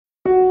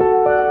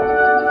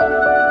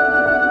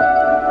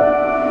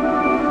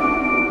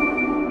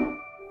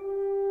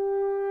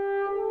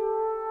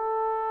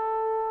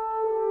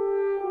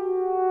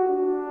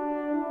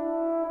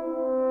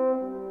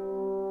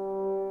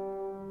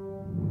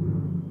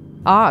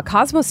Ah,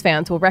 Cosmos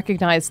fans will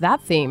recognize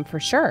that theme for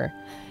sure.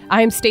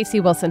 I'm Stacey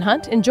Wilson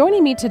Hunt, and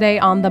joining me today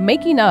on The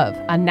Making of,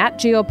 a Nat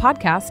Geo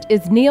podcast,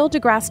 is Neil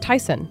deGrasse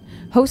Tyson,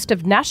 host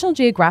of National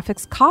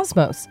Geographic's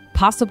Cosmos,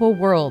 Possible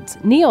Worlds.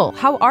 Neil,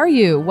 how are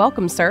you?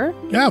 Welcome, sir.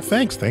 Yeah,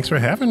 thanks. Thanks for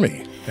having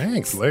me.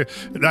 Thanks. I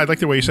like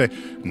the way you say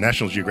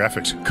National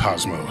Geographic's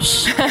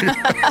Cosmos.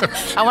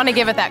 I want to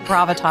give it that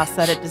gravitas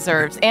that it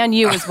deserves, and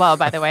you as well,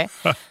 by the way.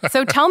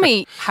 So tell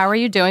me, how are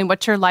you doing?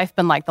 What's your life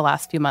been like the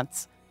last few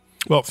months?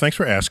 Well, thanks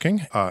for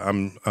asking.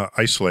 I'm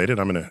isolated.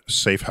 I'm in a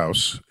safe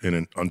house in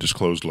an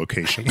undisclosed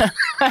location.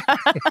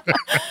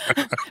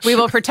 We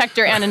will protect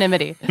your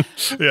anonymity.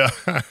 Yeah.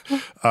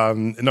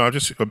 No, I'm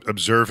just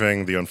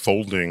observing the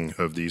unfolding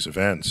of these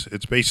events.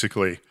 It's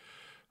basically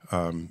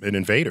an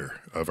invader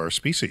of our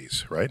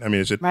species, right? I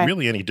mean, is it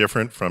really any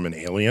different from an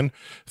alien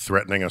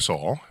threatening us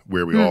all,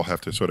 where we all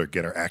have to sort of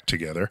get our act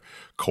together,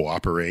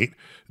 cooperate,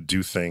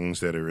 do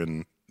things that are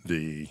in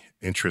the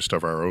interest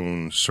of our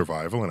own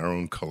survival and our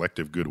own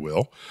collective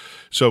goodwill?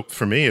 So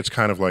for me, it's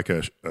kind of like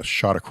a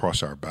shot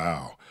across our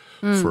bow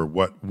for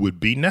what would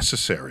be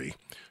necessary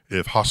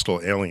if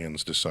hostile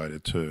aliens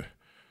decided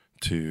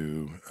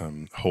to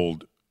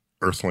hold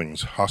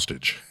Earthlings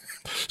hostage.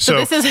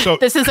 So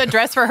this is a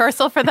dress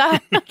rehearsal for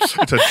that?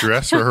 It's a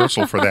dress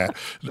rehearsal for that.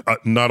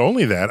 Not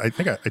only that, I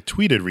think I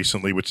tweeted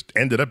recently, which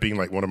ended up being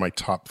like one of my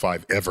top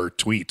 5 ever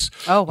tweets.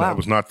 Oh, wow. That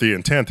was not the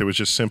intent. It was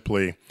just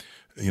simply,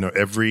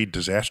 every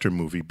disaster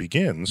movie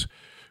begins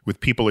with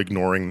people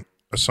ignoring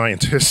a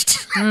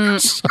scientist.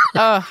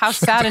 Oh, how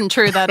sad and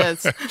true that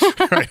is.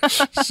 Right.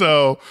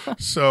 So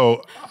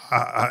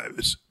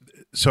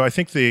I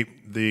think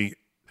the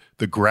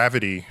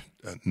gravity,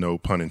 no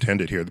pun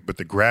intended here, but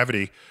the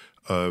gravity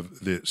of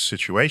the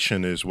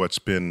situation is what's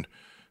been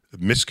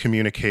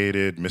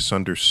miscommunicated,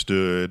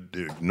 misunderstood,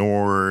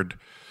 ignored.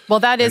 Well,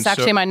 that is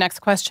actually my next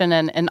question.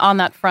 And on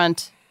that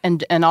front,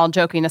 and all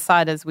joking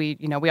aside, as we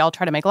all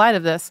try to make light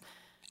of this,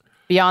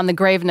 beyond the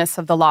graveness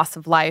of the loss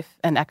of life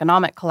and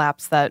economic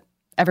collapse that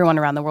everyone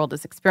around the world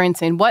is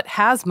experiencing, what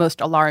has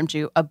most alarmed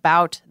you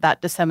about that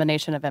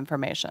dissemination of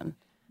information?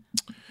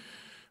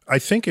 I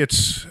think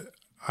it's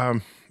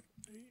all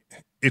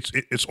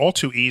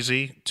too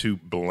easy to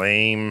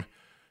blame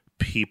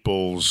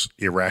people's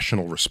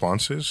irrational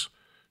responses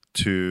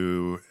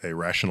to a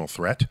rational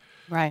threat.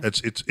 Right.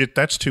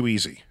 That's too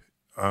easy.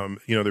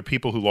 There are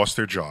people who lost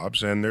their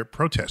jobs and they're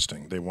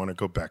protesting. They want to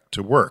go back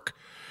to work,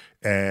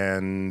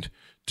 and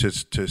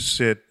to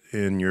sit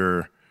in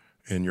your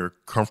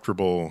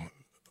comfortable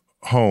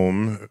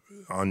home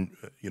on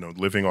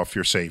living off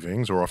your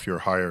savings or off your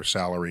higher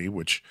salary,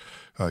 which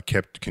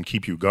can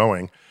keep you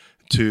going,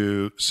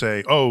 to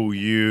say, "Oh,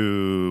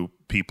 you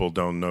people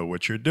don't know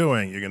what you're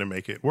doing. You're going to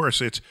make it worse."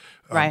 It's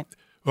right.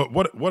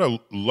 What a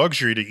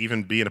luxury to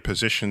even be in a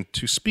position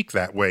to speak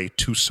that way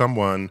to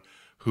someone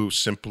who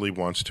simply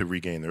wants to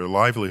regain their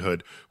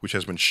livelihood, which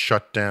has been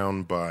shut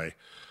down by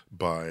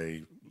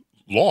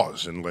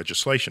laws and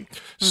legislation.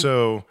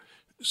 So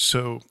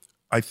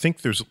I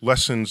think there's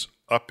lessons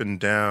up and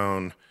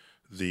down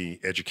the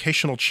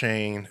educational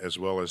chain as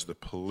well as the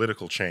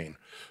political chain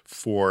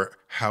for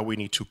how we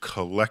need to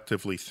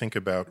collectively think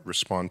about,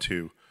 respond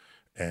to,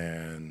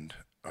 and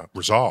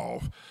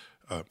resolve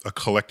a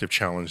collective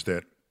challenge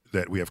that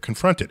we have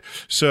confronted.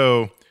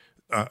 So,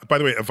 by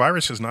the way, a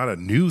virus is not a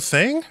new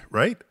thing,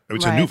 right?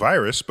 It's a new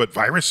virus, but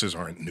viruses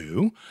aren't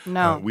new.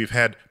 No. We've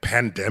had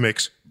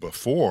pandemics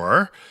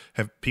before.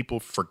 Have people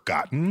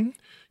forgotten?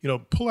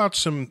 Pull out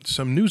some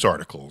news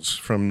articles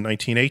from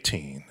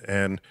 1918,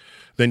 and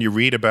then you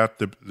read about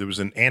there was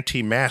an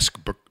anti-mask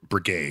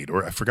brigade,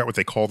 or I forgot what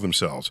they called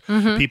themselves.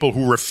 People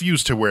who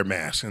refused to wear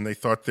masks, and they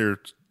thought their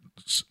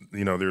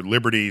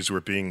liberties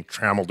were being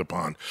trammeled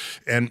upon.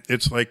 And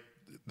it's like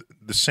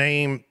the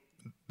same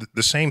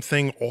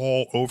thing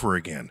all over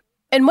again.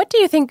 And what do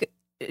you think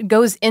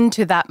goes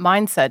into that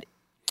mindset?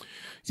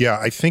 Yeah,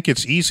 I think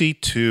it's easy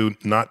to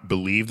not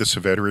believe the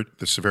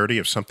severity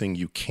of something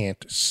you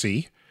can't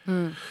see.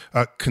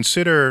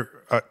 Consider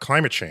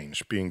climate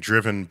change being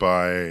driven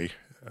by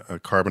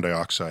carbon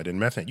dioxide and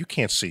methane. You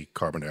can't see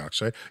carbon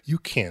dioxide. You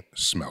can't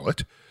smell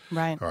it.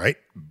 Right. All right.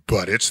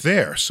 But it's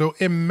there. So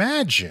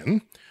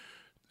imagine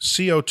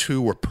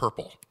CO2 were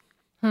purple.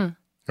 All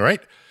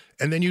right.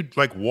 And then you'd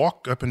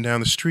walk up and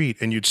down the street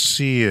and you'd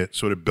see it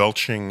sort of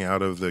belching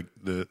out of the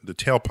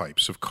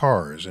tailpipes of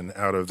cars and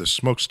out of the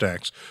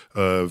smokestacks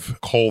of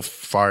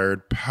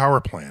coal-fired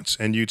power plants.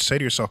 And you'd say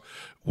to yourself,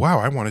 wow,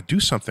 I want to do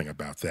something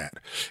about that.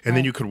 And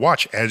then you could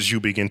watch as you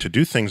begin to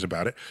do things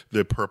about it,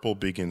 the purple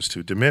begins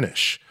to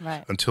diminish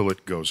until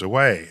it goes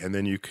away. And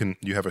then you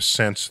have a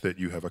sense that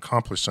you have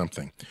accomplished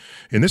something.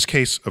 In this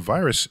case, a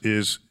virus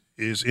is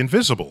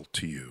invisible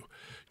to you.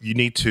 You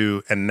need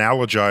to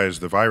analogize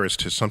the virus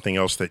to something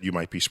else that you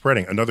might be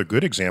spreading. Another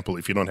good example,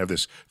 if you don't have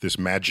this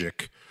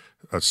magic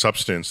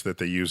substance that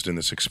they used in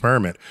this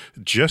experiment,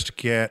 just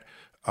get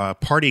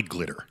party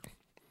glitter.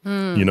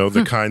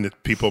 The kind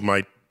that people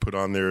might put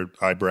on their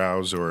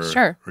eyebrows or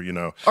or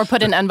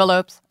put in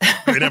envelopes.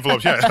 In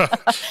envelopes, yeah.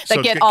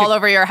 That get all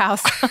over your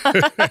house.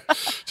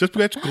 Just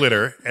get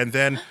glitter, and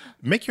then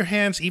make your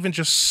hands even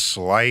just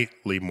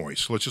slightly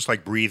moist. So let's just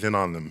like breathe in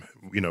on them,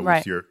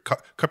 with your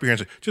cup your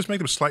hands. Just make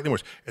them slightly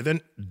moist. And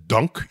then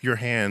dunk your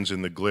hands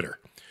in the glitter.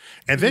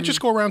 And then just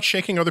go around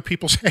shaking other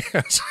people's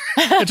hands.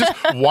 And just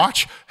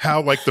watch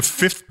how like the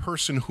fifth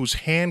person whose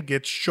hand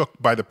gets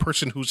shook by the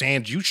person whose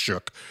hand you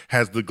shook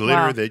has the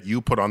glitter that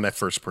you put on that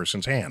first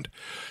person's hand.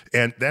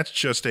 And that's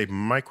just a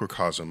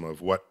microcosm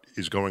of what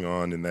is going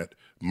on in that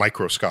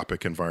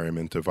microscopic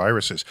environment of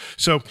viruses.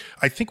 So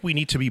I think we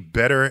need to be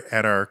better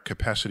at our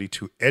capacity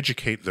to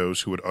educate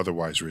those who would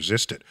otherwise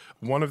resist it.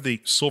 One of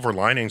the silver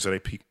linings that I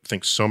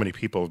think so many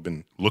people have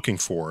been looking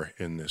for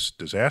in this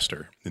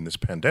disaster, in this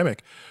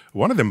pandemic,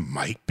 one of them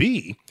might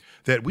be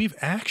that we've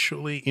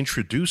actually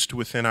introduced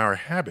within our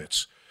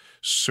habits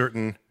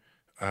certain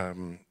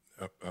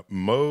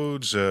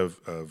modes of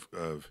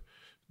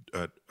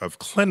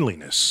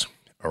cleanliness.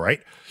 All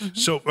right. Mm-hmm.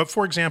 So,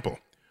 for example,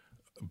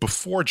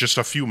 before just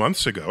a few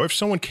months ago, if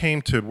someone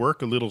came to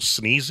work a little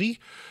sneezy,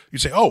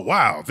 you'd say, "Oh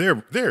wow,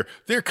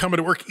 they're coming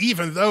to work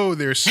even though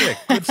they're sick.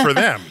 Good for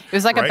them." It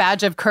was like a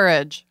badge of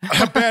courage.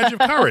 A badge of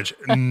courage.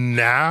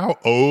 Now,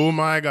 oh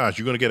my gosh,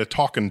 you're going to get a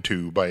talking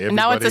to by everybody.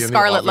 Now it's a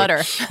scarlet letter.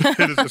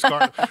 It is a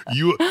scarlet.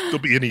 There'll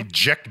be an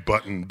eject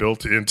button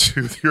built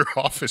into your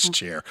office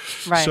chair.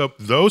 Right. So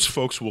those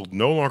folks will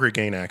no longer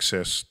gain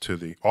access to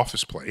the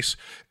office place,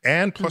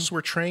 and plus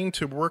we're trained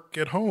to work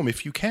at home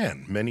if you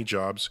can. Many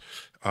jobs.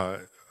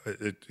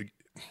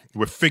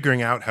 We're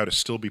figuring out how to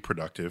still be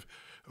productive,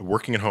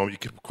 working at home.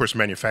 Of course,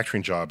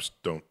 manufacturing jobs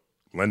don't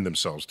lend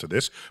themselves to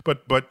this,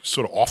 but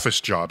sort of office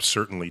jobs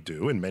certainly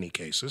do in many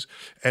cases.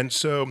 And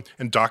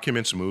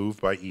documents move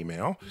by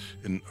email,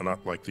 and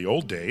not like the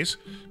old days,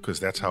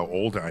 because that's how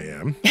old I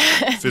am,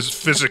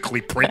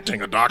 physically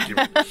printing a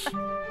document.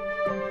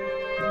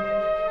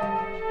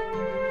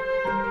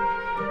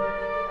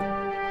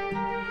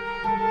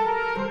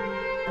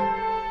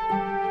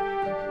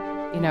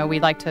 We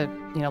like to,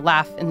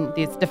 laugh in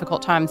these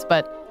difficult times,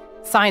 but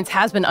science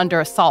has been under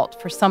assault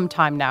for some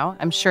time now.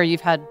 I'm sure you've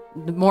had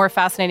more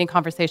fascinating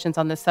conversations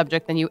on this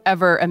subject than you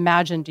ever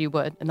imagined you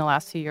would in the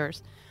last few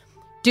years.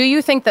 Do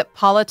you think that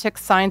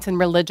politics, science, and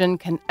religion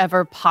can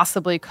ever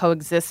possibly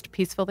coexist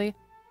peacefully?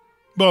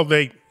 Well,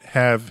 they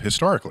have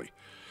historically.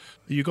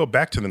 You go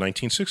back to the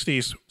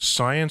 1960s,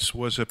 science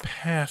was a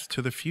path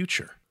to the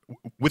future.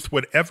 With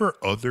whatever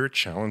other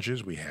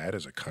challenges we had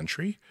as a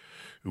country,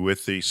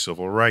 with the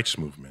civil rights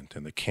movement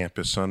and the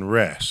campus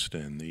unrest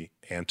and the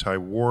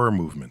anti-war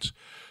movements,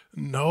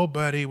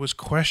 nobody was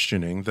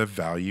questioning the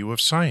value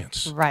of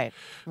science. Right.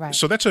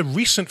 So that's a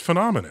recent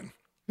phenomenon.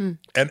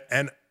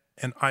 And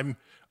I'm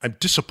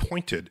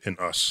disappointed in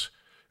us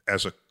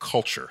as a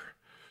culture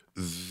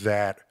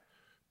that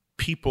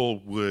people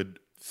would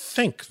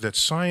think that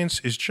science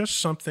is just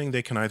something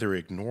they can either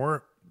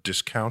ignore,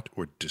 discount,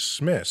 or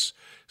dismiss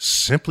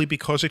simply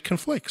because it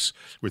conflicts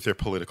with their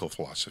political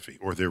philosophy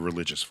or their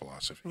religious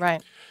philosophy.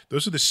 Right.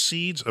 Those are the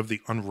seeds of the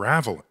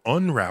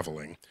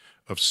unraveling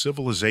of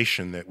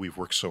civilization that we've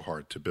worked so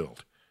hard to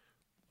build.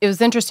 It was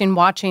interesting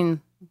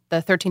watching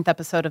the 13th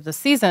episode of the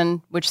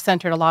season, which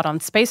centered a lot on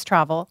space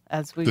travel,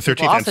 as we the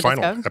 13th and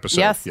final episode.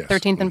 Yes,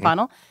 13th and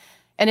final.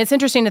 And it's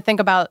interesting to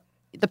think about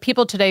the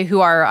people today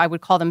who are, I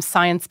would call them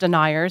science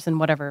deniers in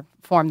whatever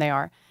form they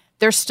are.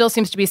 There still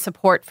seems to be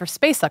support for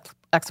space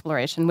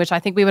exploration, which I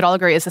think we would all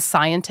agree is a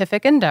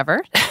scientific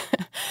endeavor.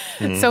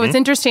 So it's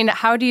interesting.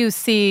 How do you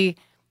see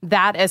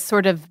that as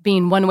sort of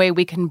being one way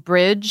we can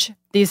bridge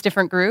these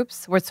different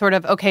groups? Where it's sort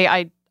of,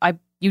 okay,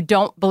 you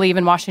don't believe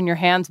in washing your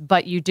hands,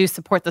 but you do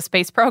support the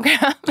space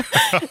program.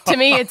 To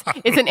me,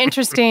 it's an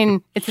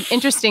interesting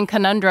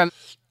conundrum.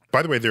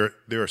 By the way, there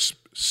are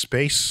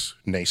space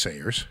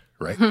naysayers,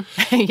 right?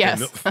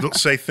 Yes. And they'll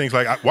say things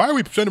like, "Why are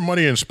we sending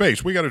money in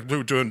space? We got to do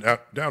it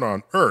down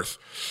on Earth."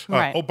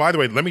 Right. Oh, by the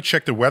way, let me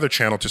check the Weather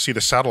Channel to see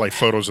the satellite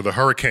photos of the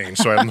hurricane,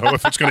 so I know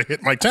if it's going to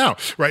hit my town.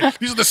 Right?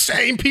 These are the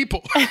same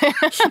people,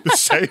 who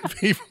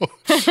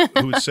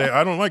would say,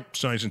 "I don't like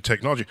science and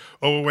technology."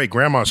 Oh, wait,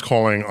 Grandma's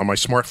calling on my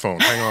smartphone.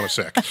 Hang on a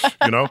sec.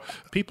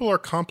 People are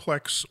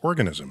complex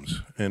organisms.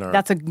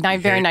 That's a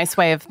very nice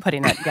way of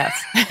putting it. Yes.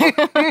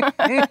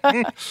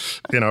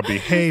 In our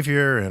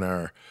behavior, in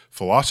our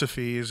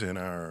philosophies, in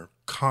our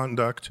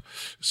conduct.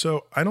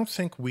 So I don't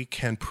think we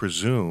can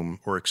presume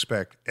or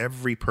expect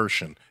every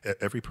person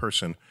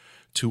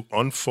to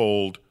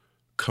unfold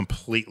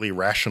completely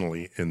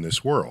rationally in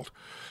this world.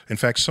 In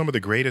fact, some of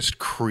the greatest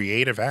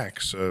creative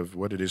acts of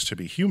what it is to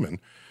be human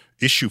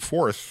issue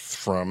forth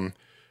from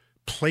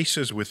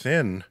places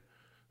within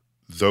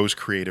those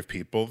creative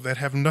people that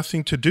have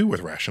nothing to do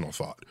with rational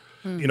thought.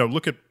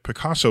 Look at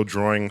Picasso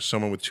drawing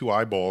someone with two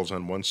eyeballs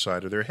on one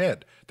side of their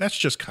head. That's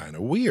just kind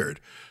of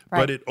weird. Right.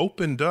 But it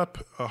opened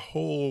up a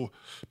whole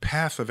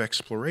path of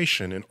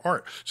exploration in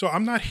art. So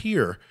I'm not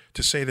here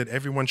to say that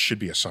everyone should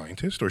be a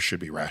scientist or should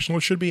be rational.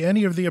 It should be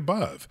any of the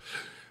above.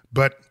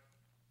 But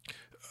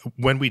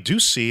when we do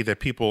see that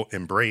people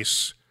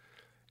embrace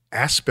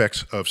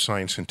aspects of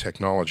science and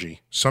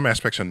technology, some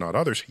aspects and not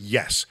others,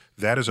 yes,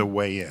 that is a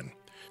way in.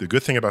 The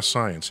good thing about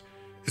science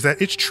is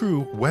that it's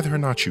true whether or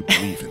not you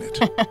believe in it.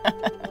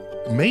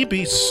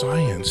 maybe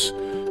science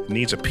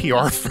needs a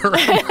PR firm.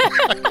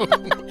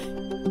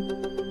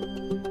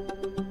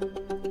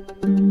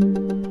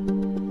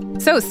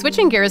 So,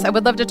 switching gears, I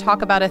would love to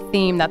talk about a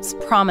theme that's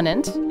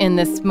prominent in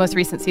this most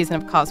recent season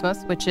of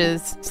Cosmos, which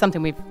is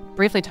something we've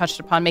briefly touched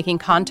upon, making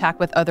contact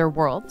with other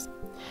worlds.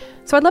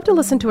 So I'd love to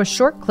listen to a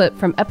short clip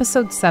from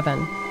Episode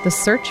 7, The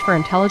Search for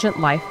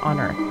Intelligent Life on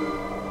Earth.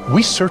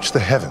 We search the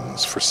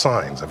heavens for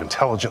signs of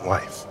intelligent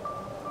life.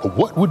 But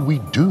what would we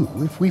do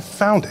if we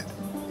found it?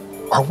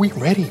 Are we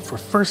ready for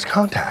first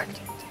contact?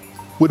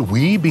 Would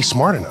we be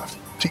smart enough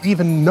to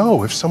even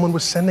know if someone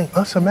was sending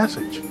us a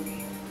message?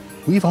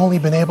 We've only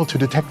been able to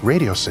detect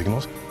radio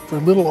signals for a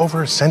little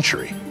over a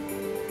century.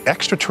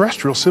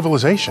 Extraterrestrial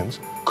civilizations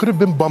could have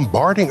been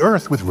bombarding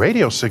Earth with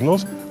radio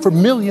signals for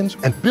millions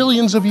and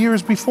billions of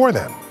years before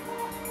then.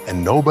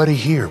 And nobody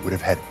here would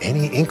have had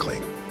any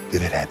inkling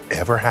that it had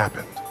ever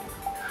happened.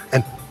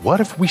 And what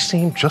if we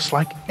seemed just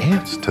like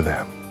ants to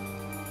them?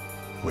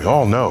 We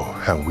all know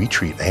how we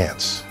treat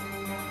ants.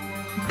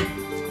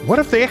 What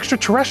if the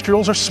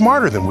extraterrestrials are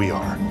smarter than we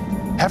are,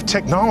 have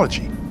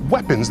technology,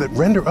 weapons that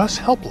render us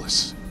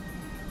helpless?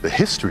 The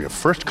history of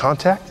first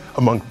contact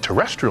among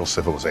terrestrial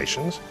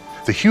civilizations,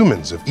 the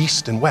humans of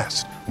East and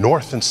West,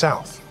 North and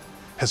South,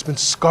 has been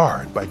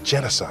scarred by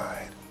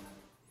genocide.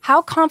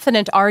 How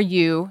confident are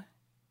you,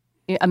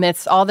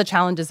 amidst all the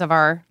challenges of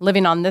our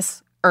living on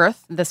this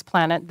Earth, this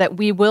planet, that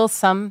we will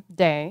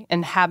someday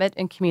inhabit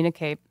and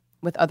communicate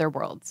with other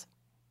worlds?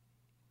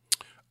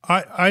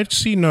 I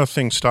see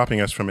nothing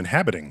stopping us from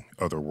inhabiting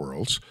other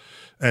worlds.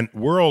 And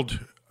world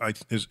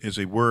is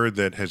a word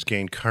that has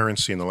gained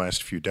currency in the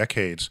last few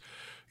decades.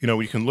 You know,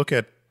 you can look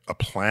at a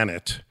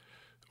planet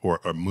or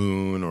a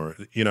moon or,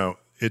 you know,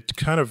 it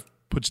kind of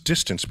puts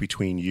distance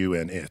between you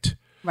and it.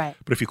 Right.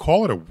 But if you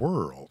call it a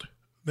world,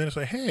 then it's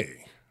like,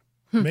 hey,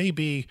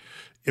 maybe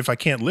if I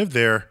can't live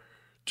there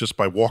just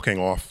by walking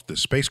off the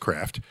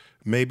spacecraft,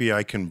 maybe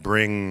I can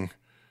bring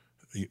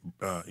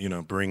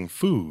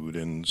food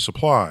and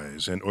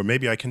supplies, or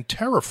maybe I can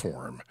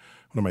terraform.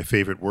 One of my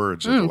favorite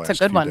words of the last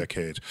few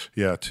decades.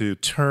 Yeah, to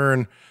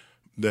turn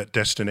that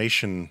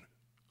destination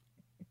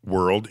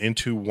world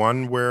into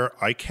one where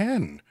I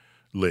can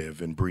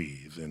live and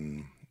breathe,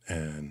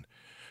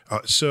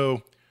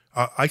 so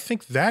I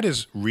think that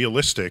is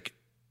realistic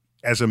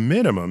as a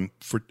minimum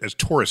as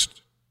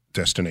tourist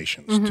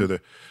destinations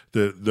to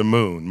the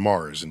moon,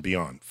 Mars, and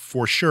beyond,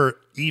 for sure,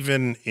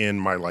 even in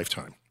my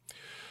lifetime.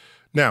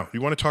 Now,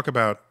 you want to talk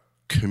about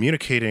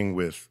communicating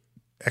with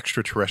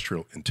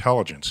extraterrestrial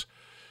intelligence.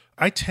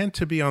 I tend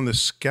to be on the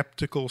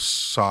skeptical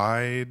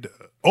side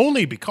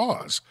only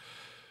because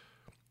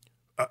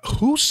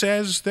who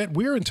says that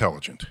we're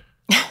intelligent?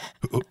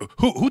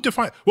 who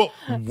defined? Well,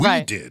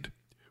 we did.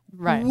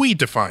 Right. We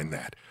defined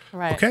that.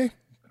 Right. Okay?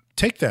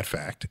 Take that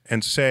fact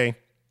and say,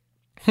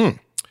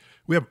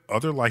 we have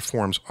other life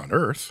forms on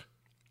Earth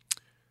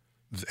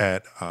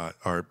that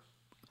are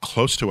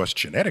close to us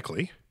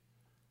genetically.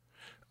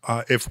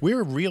 If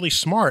we're really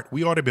smart,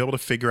 we ought to be able to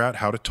figure out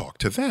how to talk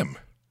to them.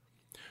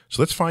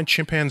 So let's find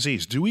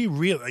chimpanzees. Do we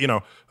really,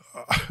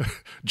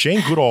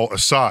 Jane Goodall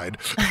aside,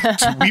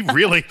 do we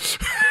really...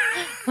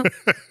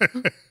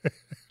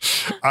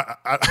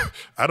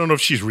 I don't know if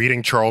she's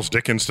reading Charles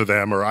Dickens to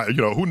them or,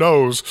 who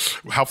knows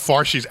how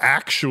far she's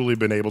actually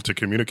been able to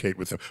communicate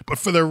with them. But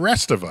for the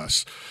rest of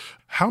us,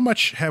 how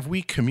much have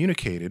we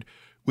communicated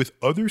with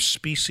other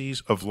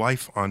species of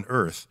life on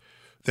Earth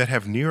that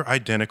have near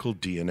identical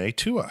DNA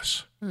to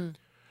us?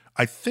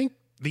 I think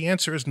the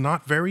answer is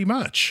not very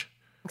much.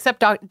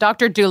 Except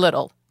Dr.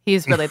 Doolittle.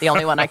 He's really the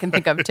only one I can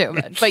think of, too.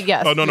 But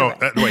yes. Oh, no.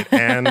 Right. Wait.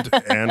 And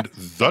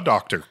the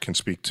Doctor can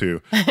speak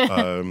to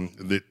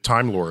the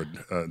Time Lord,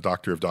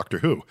 Doctor of Doctor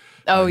Who.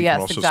 Oh, he yes,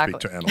 can also exactly.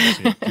 speak to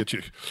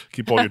animals.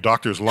 Keep all your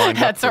doctors lined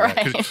up. That's for right.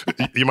 That,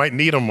 'cause you might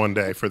need them one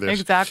day for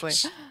this. Exactly.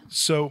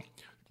 So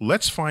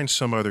let's find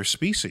some other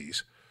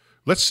species.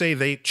 Let's say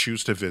they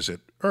choose to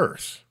visit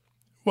Earth.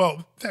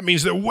 Well, that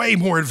means they're way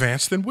more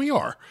advanced than we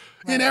are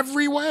in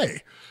every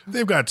way.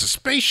 They've got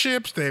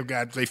spaceships.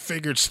 They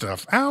figured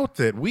stuff out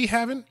that we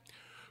haven't.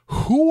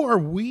 Who are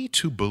we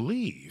to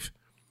believe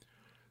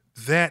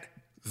that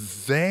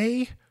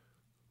they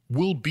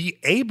will be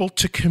able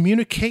to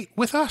communicate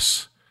with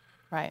us?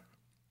 Right.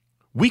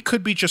 We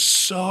could be just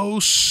so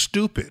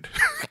stupid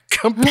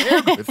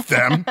compared with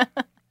them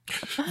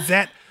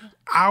that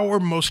our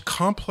most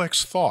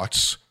complex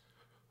thoughts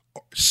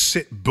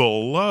sit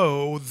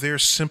below their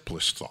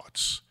simplest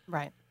thoughts.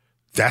 Right.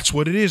 That's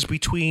what it is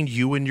between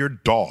you and your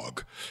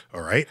dog,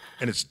 all right?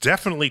 And it's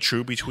definitely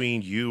true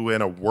between you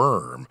and a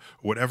worm,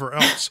 whatever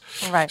else.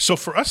 Right. So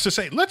for us to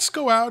say, let's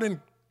go out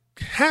and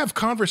have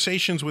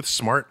conversations with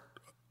smart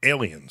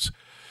aliens,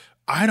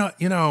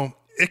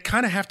 it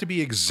kind of have to be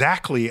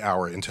exactly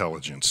our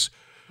intelligence.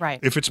 Right.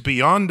 If it's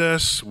beyond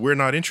us, we're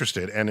not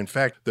interested. And in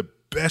fact, the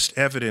best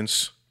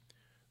evidence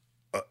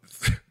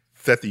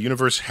that the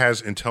universe has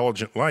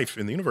intelligent life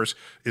in the universe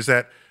is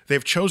that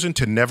they've chosen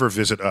to never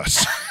visit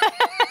us.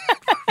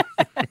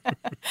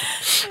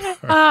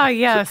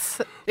 Yes.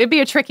 It'd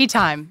be a tricky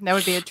time. That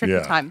would be a tricky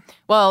time.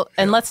 Well,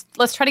 and let's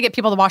try to get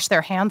people to wash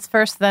their hands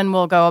first. Then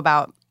we'll go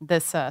about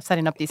this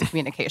setting up these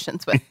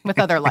communications with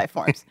other life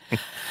forms.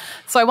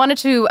 So I wanted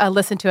to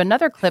listen to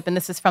another clip, and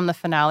this is from the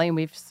finale, and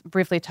we've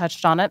briefly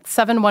touched on it.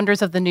 7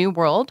 Wonders of the New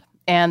World,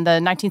 and the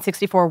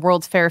 1964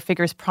 World's Fair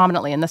figures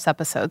prominently in this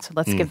episode. So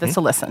let's give this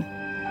a listen.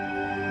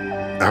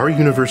 Our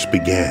universe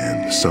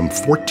began some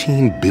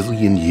 14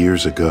 billion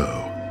years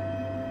ago,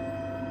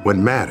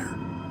 when matter,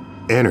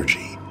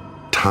 energy,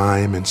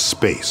 time, and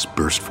space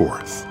burst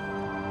forth.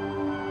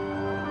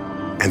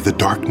 And the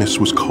darkness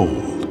was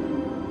cold,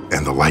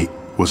 and the light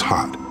was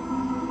hot.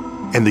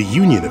 And the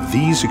union of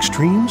these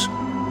extremes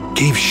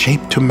gave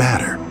shape to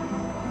matter,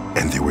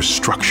 and there was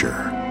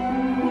structure.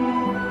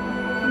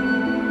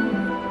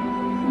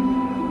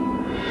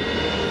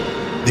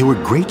 They were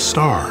great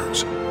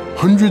stars,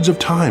 hundreds of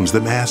times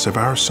the mass of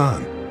our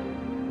sun.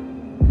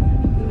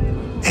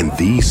 And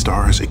these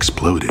stars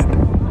exploded,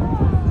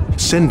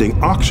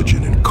 sending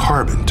oxygen and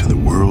carbon to the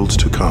worlds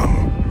to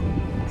come,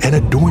 and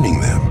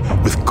adorning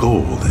them with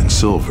gold and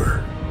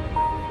silver.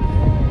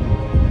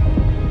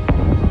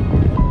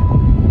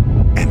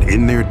 And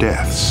in their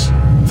deaths,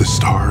 the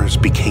stars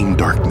became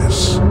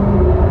darkness,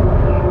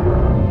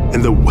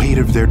 and the weight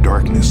of their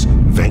darkness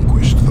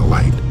vanquished the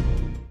light.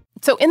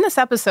 So in this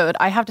episode,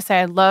 I have to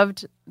say I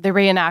loved the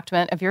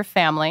reenactment of your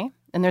family.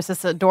 And there's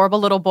this adorable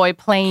little boy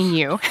playing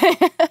you.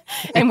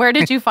 And where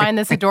did you find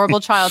this adorable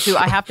child who,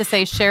 I have to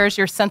say, shares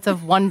your sense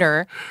of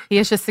wonder? He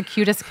is just the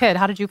cutest kid.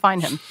 How did you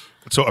find him?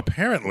 So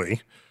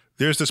apparently,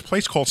 there's this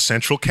place called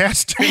Central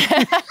Casting.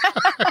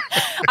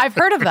 I've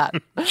heard of that.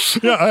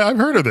 Yeah, I've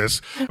heard of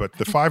this. But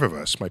the 5 of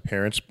us, my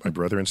parents, my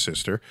brother and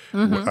sister,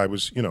 I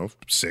was,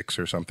 6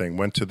 or something,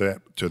 went to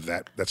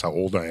that, that's how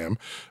old I am,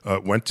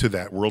 went to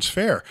that World's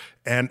Fair.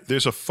 And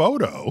there's a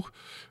photo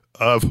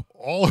of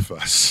all of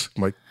us,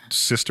 my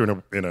sister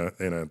in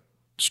a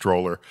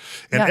stroller,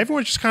 and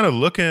everyone's just kind of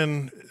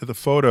looking at the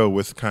photo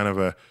with kind of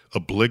a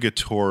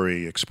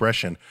obligatory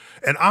expression,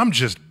 and I'm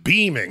just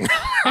beaming.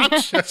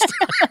 It's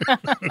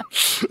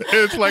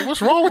like,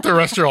 what's wrong with the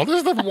restaurant? This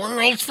is the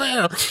World's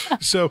Fair.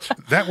 So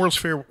that World's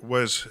Fair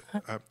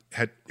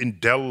had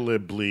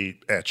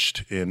indelibly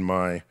etched in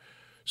my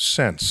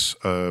sense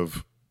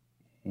of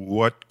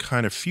what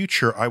kind of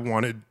future I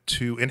wanted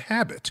to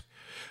inhabit.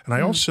 And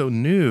I also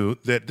knew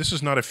that this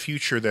is not a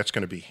future that's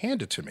going to be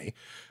handed to me.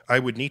 I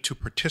would need to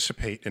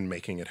participate in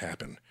making it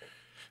happen.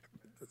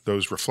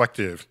 Those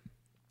reflective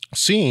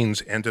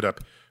scenes ended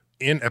up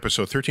in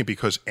episode 13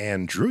 because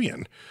Anne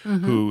Druyan,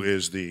 who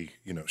is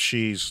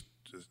she's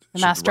the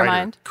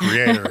mastermind,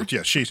 writer,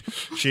 creator.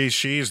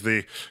 she's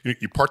the,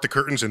 you part the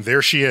curtains and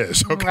there she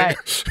is. Okay.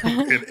 Right.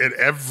 in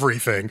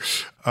everything.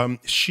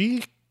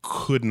 She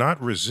could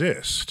not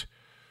resist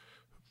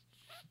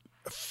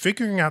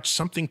figuring out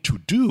something to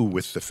do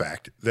with the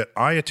fact that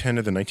I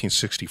attended the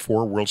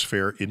 1964 World's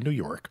Fair in New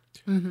York,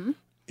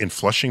 in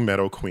Flushing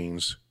Meadow,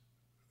 Queens.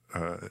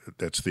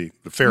 That's the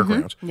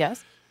fairgrounds.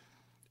 Yes.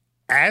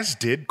 As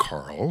did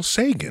Carl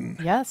Sagan.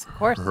 Yes, of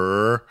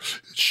course.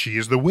 She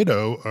is the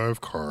widow of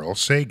Carl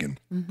Sagan.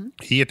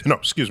 He didn't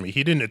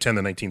attend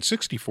the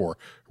 1964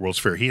 World's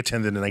Fair. He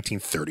attended the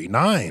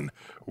 1939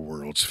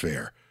 World's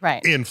Fair,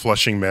 in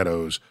Flushing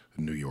Meadows,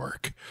 New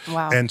York.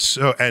 Wow.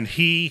 And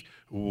he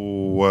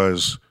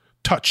was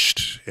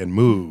touched and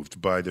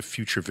moved by the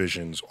future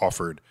visions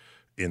offered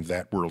in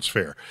that World's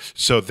Fair.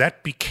 So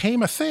that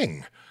became a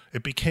thing.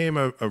 It became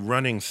a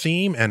running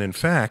theme. And in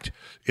fact,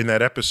 in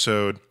that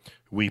episode,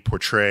 we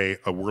portray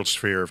a World's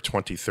Fair of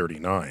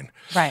 2039.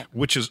 Right.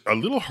 Which is a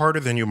little harder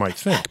than you might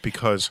think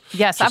because...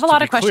 Yes, I have a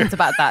lot of questions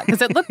about that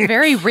because it looked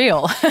very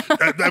real.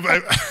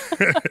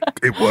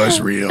 It was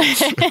real.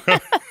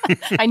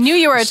 I knew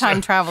you were a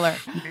time traveler.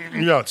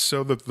 Yeah,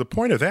 so the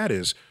point of that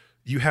is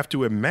you have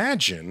to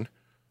imagine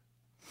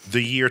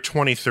the year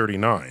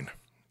 2039.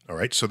 All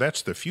right, so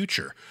that's the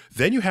future.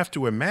 Then you have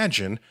to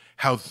imagine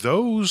how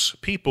those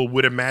people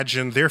would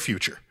imagine their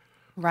future.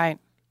 Right.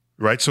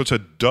 Right, so it's a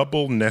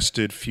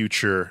double-nested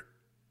future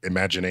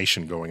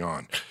imagination going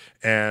on.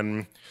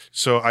 And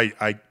so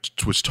I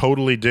was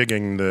totally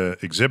digging the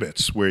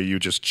exhibits where you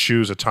just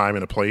choose a time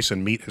and a place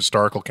and meet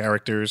historical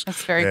characters.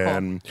 That's very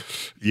cool.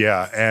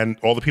 Yeah, and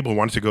all the people who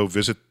wanted to go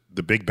visit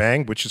the Big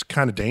Bang, which is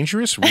kind of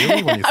dangerous,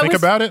 really, when you think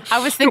about it. I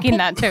was thinking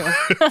that, too.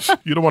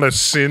 You don't want to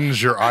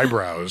singe your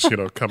eyebrows,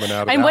 coming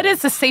out of And what one.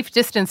 is the safe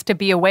distance to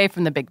be away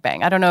from the Big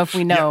Bang? I don't know if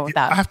we know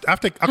that.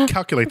 I'll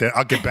calculate that.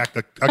 I'll get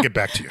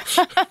back to you.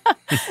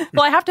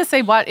 Well, I have to say,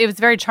 it was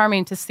very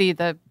charming to see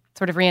the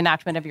sort of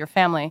reenactment of your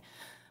family,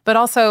 but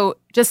also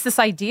just this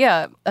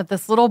idea of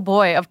this little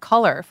boy of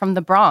color from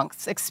the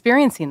Bronx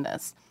experiencing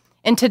this.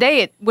 And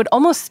today, it would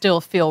almost still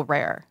feel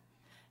rare.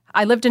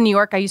 I lived in New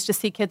York. I used to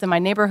see kids in my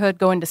neighborhood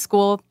going to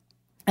school,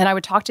 and I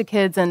would talk to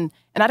kids, and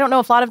I don't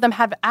know if a lot of them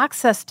have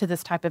access to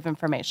this type of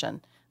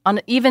information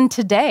even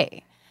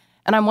today.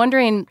 And I'm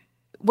wondering,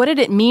 what did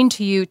it mean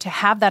to you to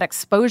have that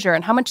exposure,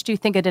 and how much do you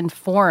think it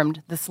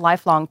informed this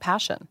lifelong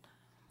passion?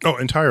 Oh,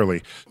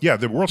 entirely. Yeah,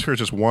 the World's Fair is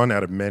just one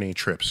out of many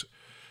trips.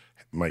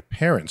 My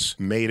parents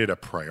made it a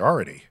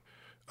priority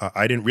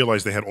I didn't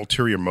realize they had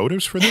ulterior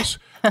motives for this,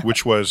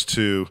 which was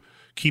to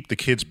keep the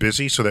kids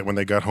busy so that when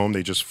they got home,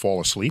 they just fall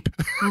asleep.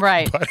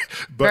 Right. but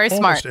Very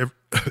smart.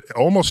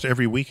 Almost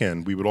every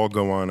weekend, we would all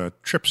go on a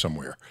trip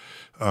somewhere.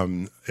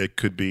 It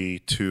could be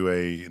to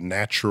a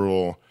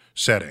natural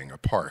setting, a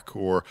park,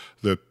 or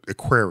the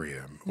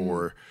aquarium,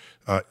 or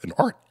an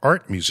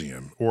art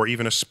museum, or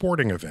even a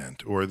sporting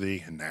event, or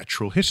the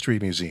Natural History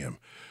Museum,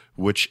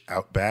 which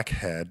out back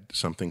had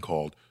something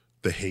called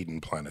the Hayden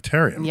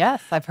Planetarium.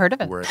 Yes, I've heard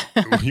of it.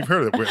 You've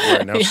heard of it,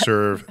 where I now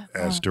serve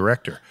as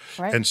director.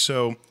 Right. And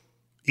so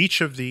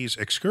each of these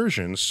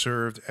excursions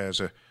served as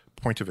a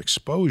point of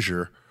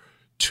exposure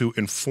to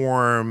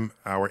inform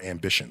our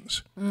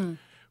ambitions.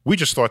 We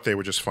just thought they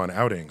were just fun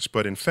outings,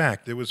 but in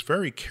fact, it was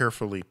very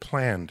carefully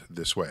planned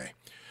this way.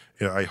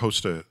 I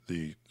host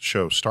the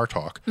show Star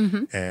Talk,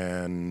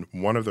 and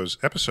one of those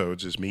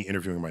episodes is me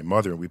interviewing my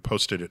mother, and we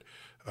posted it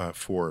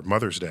for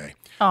Mother's Day.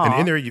 Aww. And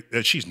in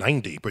there, she's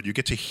 90, but you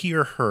get to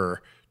hear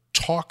her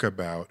talk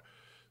about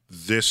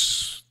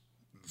this,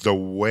 the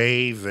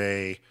way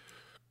they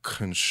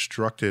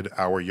constructed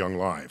our young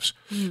lives,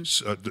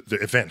 so the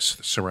events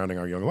surrounding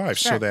our young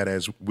lives, so that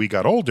as we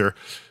got older,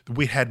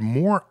 we had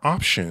more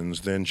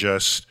options than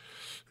just,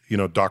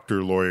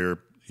 doctor, lawyer,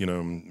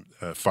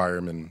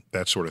 fireman,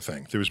 that sort of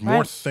thing. There was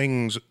more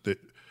things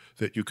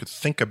that you could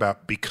think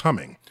about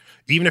becoming,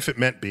 even if it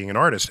meant being an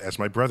artist, as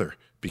my brother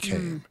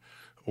became.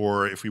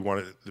 Or if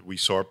we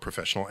saw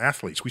professional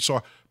athletes. We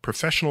saw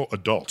professional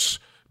adults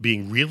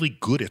being really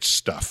good at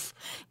stuff.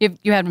 You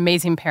had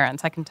amazing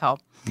parents, I can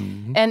tell.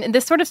 And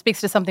this sort of speaks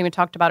to something we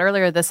talked about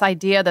earlier, this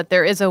idea that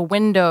there is a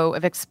window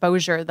of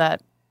exposure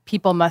that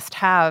people must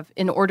have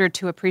in order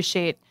to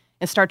appreciate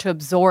and start to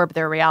absorb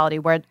their reality,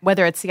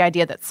 whether it's the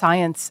idea that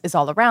science is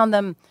all around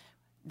them,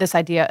 this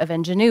idea of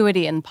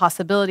ingenuity and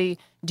possibility.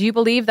 Do you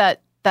believe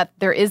that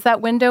there is that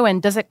window,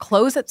 and does it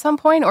close at some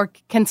point, or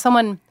can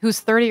someone who's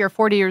 30 or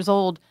 40 years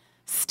old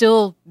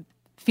still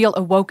feel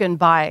awoken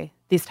by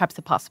these types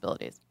of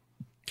possibilities?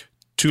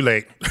 Too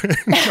late.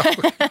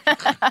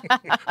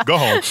 Go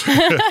home.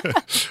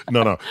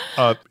 No.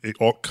 It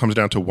all comes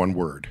down to one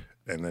word,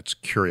 and that's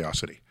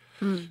curiosity.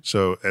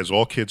 So as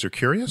all kids are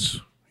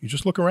curious, you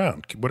just look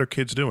around. What are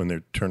kids doing?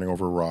 They're turning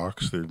over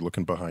rocks. They're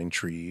looking behind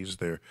trees.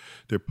 They're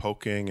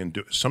poking, and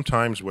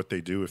sometimes what they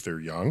do if they're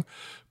young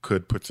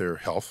could put their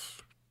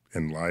health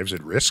and lives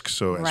at risk.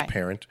 So as a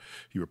parent,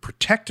 you are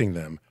protecting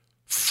them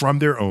from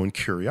their own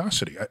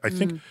curiosity. I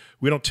think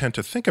we don't tend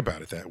to think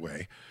about it that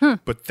way,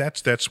 but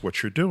that's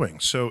what you're doing.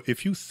 So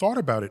if you thought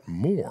about it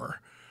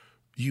more,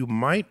 you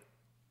might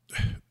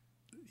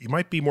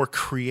be more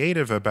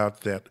creative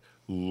about that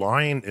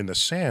line in the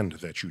sand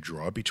that you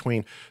draw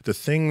between the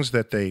things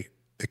that they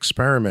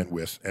experiment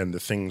with and the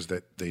things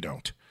that they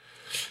don't.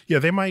 Yeah,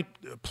 they might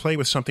play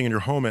with something in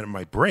your home and it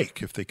might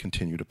break if they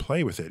continue to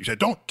play with it. You say,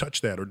 don't touch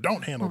that, or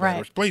don't handle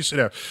that, or place it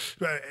out.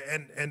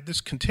 And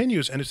this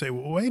continues, and you say,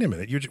 well, wait a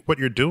minute. What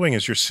you're doing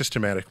is you're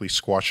systematically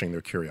squashing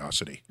their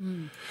curiosity.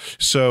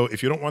 So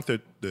if you don't want the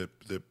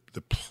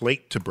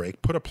plate to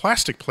break, put a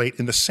plastic plate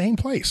in the same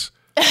place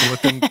and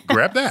let them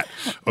grab that.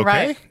 Okay?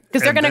 Right.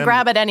 Because they're going to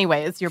grab it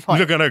anyway, is your point.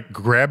 They're going to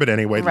grab it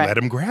anyway. Let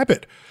them grab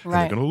it. And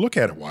they're going to look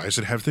at it. Why does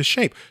it have this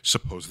shape?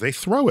 Suppose they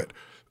throw it.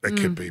 It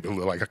could be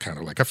kind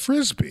of like a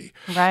Frisbee.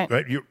 Right.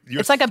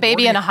 It's like a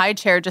baby in a high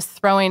chair just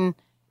throwing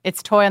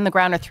its toy on the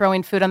ground or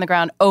throwing food on the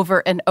ground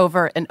over and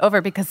over and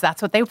over because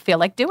that's what they feel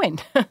like doing.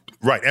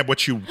 Right. And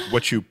what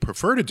you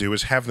prefer to do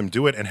is have them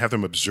do it and have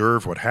them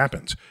observe what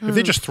happens. If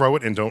they just throw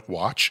it and don't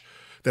watch,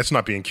 that's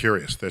not being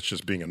curious. That's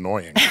just being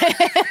annoying.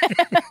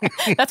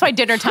 That's why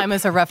dinner time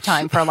is a rough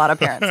time for a lot of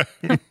parents.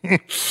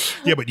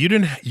 Yeah, but you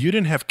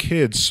didn't have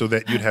kids so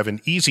that you'd have an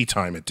easy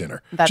time at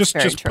dinner. That's just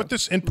very true. Put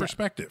this in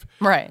perspective.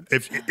 Right.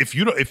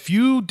 If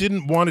you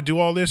didn't want to do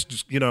all this,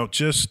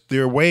 just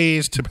there are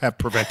ways to have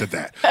prevented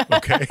that.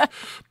 Okay.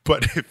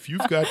 But if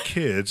you've got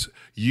kids,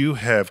 you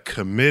have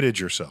committed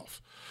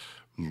yourself,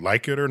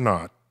 like it or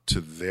not,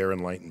 to their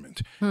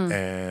enlightenment,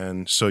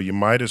 and so you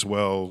might as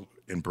well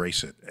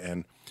embrace it.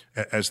 And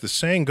as the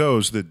saying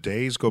goes, the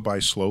days go by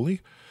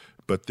slowly,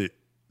 but the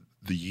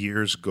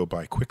years go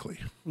by quickly.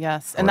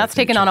 Yes, and that's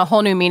taken on a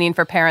whole new meaning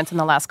for parents in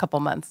the last couple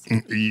months.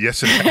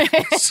 Yes, it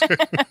has.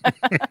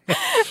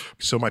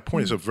 So my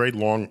point is a very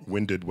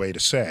long-winded way to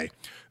say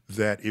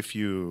that if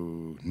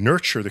you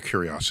nurture the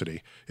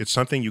curiosity, it's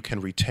something you can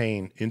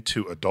retain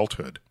into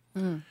adulthood.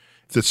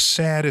 The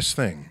saddest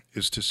thing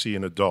is to see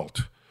an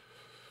adult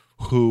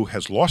who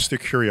has lost their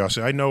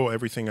curiosity. I know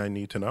everything I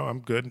need to know. I'm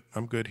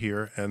good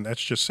here. And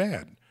that's just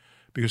sad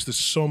because there's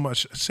so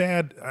much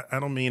sad. I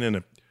don't mean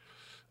in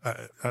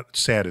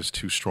sad is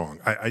too strong.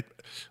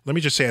 Let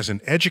me just say, as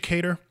an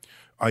educator,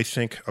 I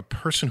think a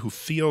person who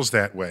feels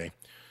that way,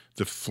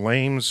 the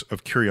flames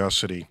of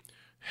curiosity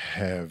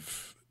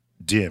have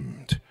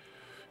dimmed.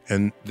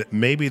 And that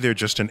maybe they're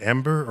just an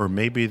ember, or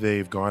maybe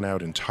they've gone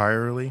out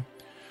entirely.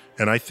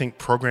 And I think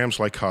programs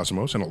like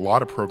Cosmos and a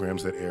lot of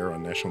programs that air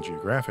on National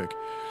Geographic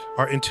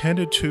are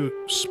intended to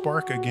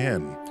spark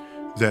again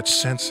that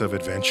sense of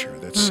adventure,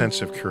 that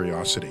sense of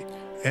curiosity,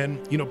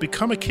 and,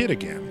 become a kid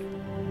again.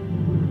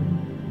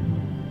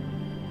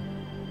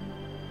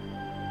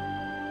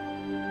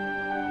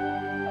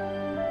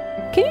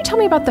 Can you tell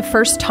me about the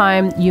first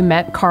time you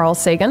met Carl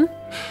Sagan?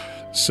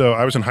 So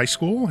I was in high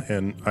school,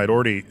 and I'd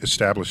already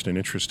established an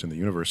interest in the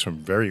universe from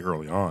very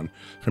early on,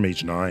 from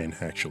age 9,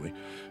 actually.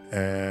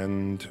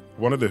 And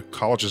one of the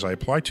colleges I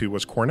applied to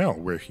was Cornell,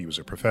 where he was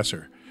a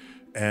professor.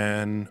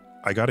 And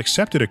I got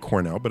accepted at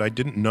Cornell, but I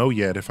didn't know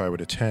yet if I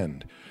would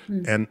attend.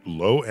 And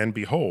lo and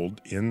behold,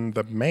 in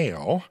the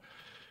mail,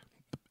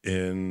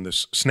 in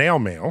this snail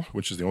mail,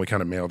 which is the only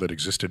kind of mail that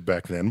existed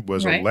back then,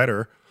 was a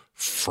letter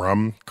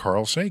from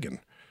Carl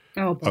Sagan.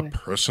 Oh, boy. A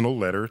personal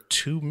letter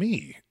to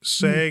me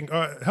saying,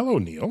 hello,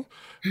 Neil.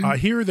 I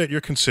hear that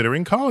you're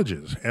considering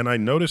colleges, and I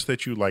noticed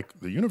that you like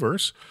the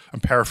universe.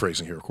 I'm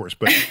paraphrasing here, of course,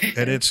 but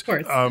and it's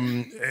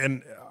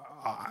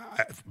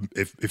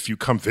if you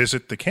come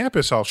visit the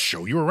campus, I'll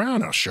show you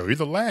around. I'll show you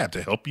the lab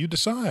to help you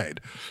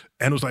decide.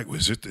 And it was like,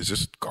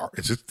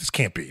 this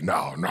can't be.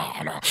 No.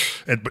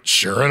 But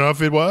sure enough,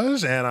 it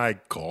was. And I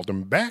called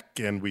him back,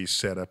 and we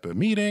set up a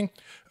meeting.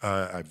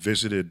 I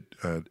visited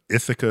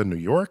Ithaca, New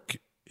York,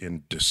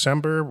 in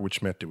December,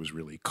 which meant it was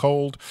really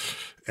cold,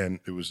 and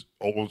it was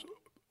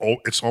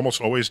it's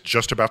almost always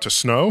just about to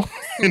snow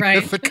in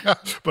Ithaca.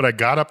 But I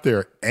got up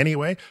there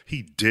anyway.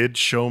 He did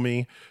show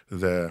me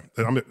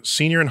I'm a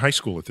senior in high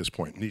school at this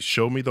point. And he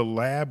showed me the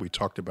lab. We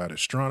talked about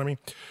astronomy.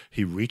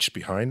 He reached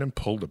behind him,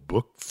 pulled a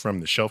book from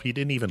the shelf. He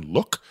didn't even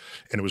look,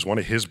 and it was one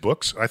of his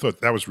books. I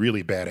thought that was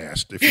really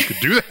badass if you could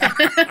do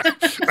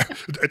that.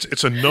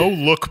 It's a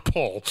no-look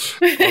pull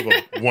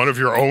of one of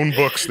your own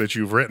books that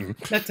you've written.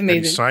 That's amazing.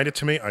 And he signed it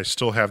to me. I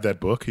still have that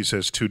book. He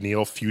says, to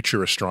Neil,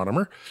 future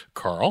astronomer,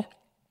 Carl.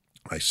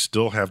 I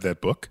still have that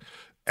book.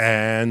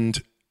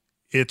 And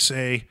it's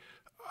then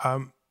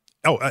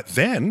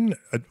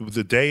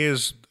the day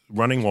is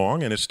running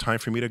long, and it's time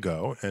for me to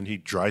go. And he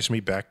drives me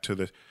back to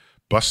the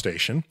bus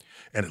station,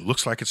 and it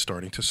looks like it's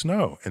starting to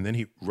snow. And then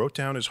he wrote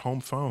down his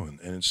home phone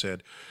and it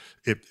said,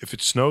 if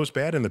it snows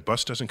bad and the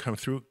bus doesn't come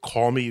through,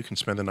 call me. You can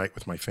spend the night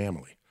with my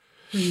family.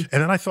 And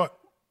then I thought,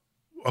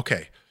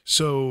 okay,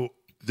 so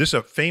this is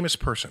a famous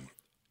person.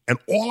 And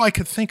all I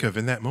could think of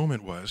in that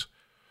moment was,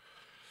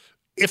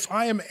 if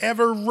I am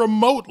ever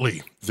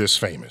remotely this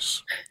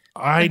famous,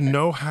 I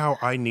know how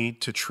I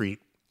need to treat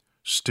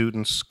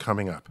students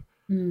coming up.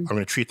 I'm going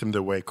to treat them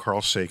the way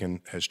Carl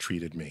Sagan has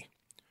treated me.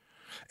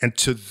 And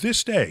to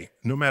this day,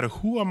 no matter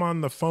who I'm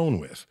on the phone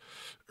with,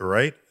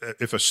 right,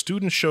 if a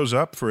student shows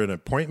up for an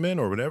appointment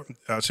or whatever,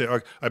 I'll say,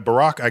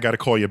 Barack, I got to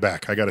call you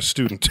back. I got a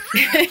student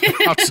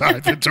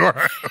outside the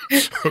door.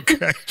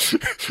 Okay.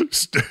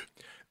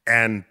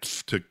 And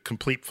to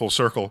complete full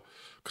circle,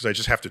 because I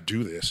just have to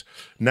do this.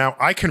 Now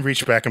I can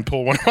reach back and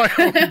pull one of my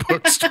own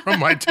books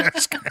from my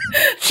desk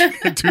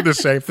and do the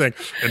same thing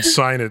and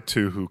sign it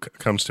to who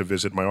comes to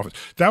visit my office.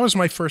 That was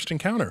my first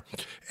encounter.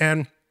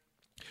 And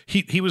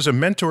he was a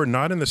mentor,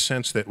 not in the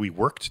sense that we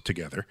worked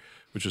together,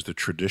 which is the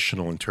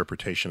traditional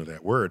interpretation of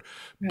that word,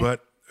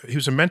 but he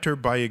was a mentor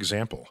by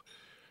example.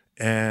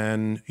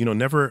 And,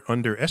 never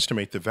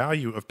underestimate the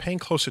value of paying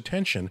close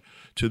attention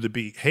to the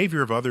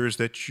behavior of others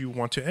that you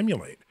want to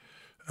emulate.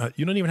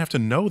 You don't even have to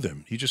know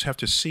them. You just have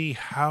to see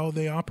how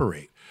they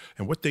operate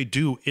and what they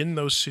do in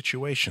those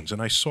situations.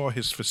 And I saw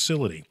his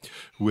facility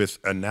with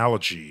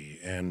analogy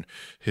and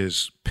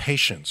his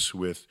patience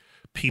with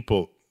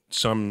people,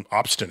 some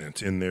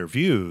obstinate in their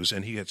views,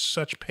 and he had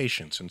such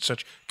patience and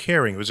such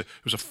caring. It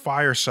was a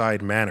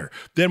fireside manner.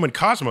 Then when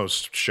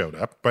Cosmos showed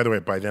up, by the way,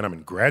 by then I'm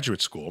in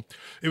graduate school,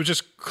 it was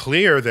just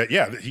clear that,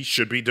 that he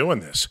should be doing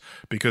this,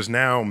 because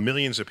now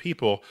millions of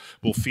people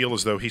will feel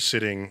as though he's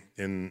sitting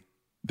in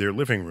their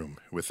living room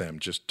with them,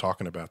 just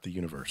talking about the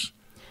universe.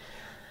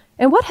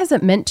 And what has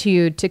it meant to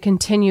you to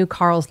continue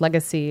Carl's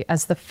legacy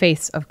as the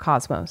face of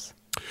Cosmos?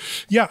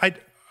 Yeah, I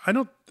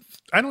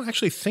don't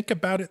actually think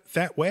about it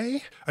that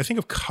way. I think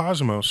of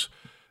Cosmos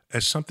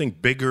as something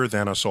bigger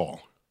than us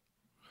all.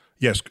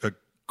 Yes,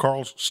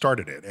 Carl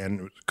started it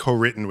and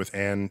co-written with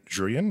Anne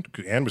Druyan.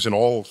 Anne was in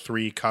all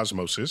 3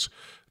 Cosmoses.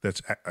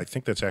 I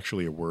think that's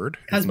actually a word.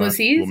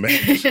 Cosmoses?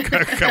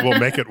 We'll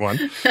make it one.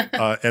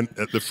 And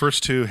the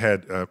first 2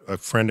 had a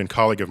friend and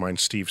colleague of mine,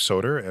 Steve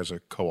Soder, as a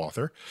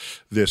co-author.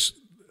 This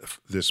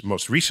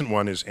most recent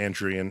one is Anne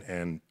Druyan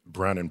and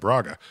Brown and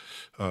Braga,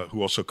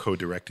 who also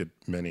co-directed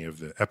many of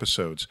the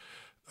episodes.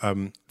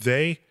 I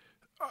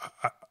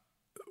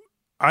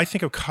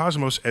think of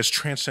Cosmos as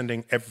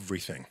transcending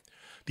everything.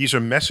 These are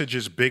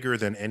messages bigger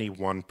than any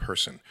one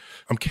person.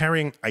 I'm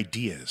carrying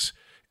ideas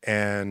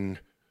and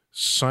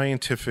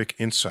scientific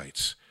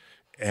insights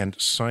and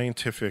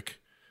scientific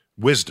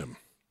wisdom.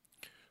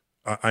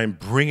 I'm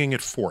bringing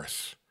it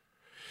forth.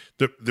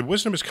 The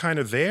wisdom is kind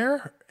of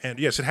there, and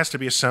yes, it has to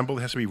be assembled,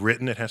 it has to be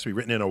written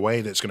in a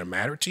way that's going to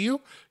matter to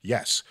you,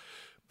 yes.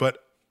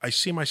 But I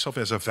see myself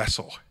as a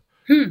vessel,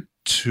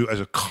 as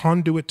a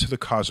conduit to the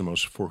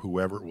cosmos for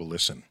whoever will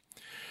listen.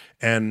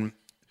 And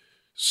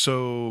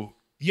so,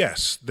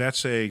 yes,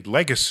 that's a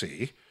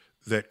legacy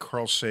that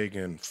Carl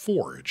Sagan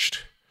forged,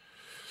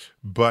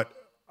 but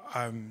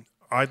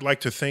I'd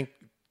like to think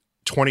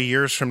 20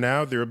 years from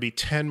now there will be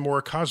 10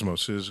 more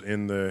cosmoses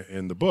in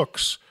the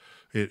books,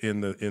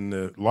 in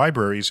the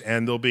libraries,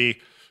 and there'll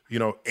be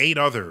 8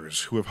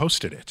 others who have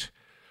hosted it.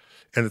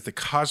 And that the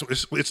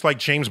cosmos, it's like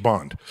James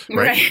Bond,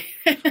 right?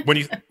 When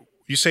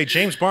you say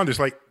James Bond, there's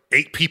like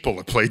 8 people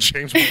that play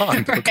James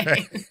Bond,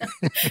 okay?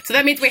 So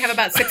that means we have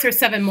about 6 or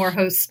 7 more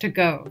hosts to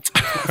go.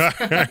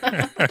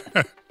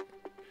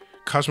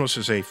 Cosmos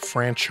is a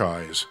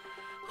franchise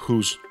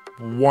whose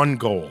one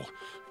goal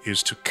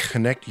is to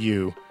connect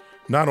you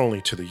not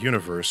only to the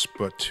universe,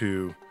 but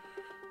to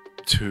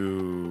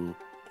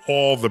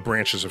all the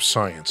branches of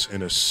science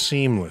in a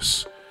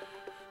seamless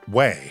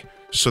way,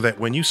 so that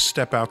when you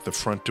step out the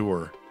front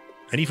door,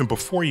 and even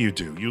before you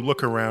do, you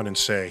look around and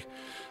say,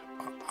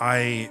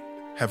 I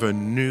have a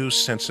new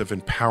sense of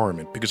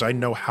empowerment because I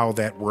know how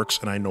that works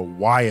and I know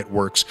why it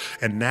works.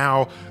 And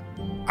now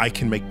I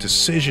can make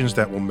decisions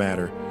that will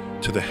matter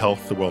to the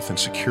health, the wealth, and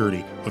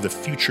security of the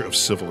future of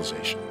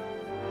civilization.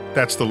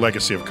 That's the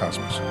legacy of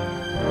Cosmos.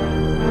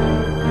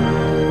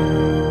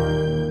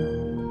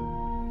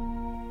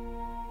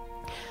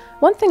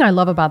 One thing I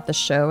love about this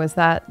show is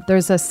that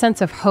there's a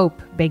sense of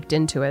hope baked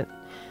into it.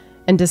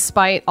 And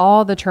despite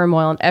all the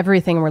turmoil and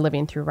everything we're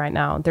living through right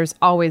now, there's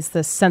always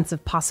this sense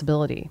of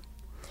possibility.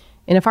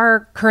 And if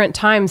our current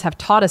times have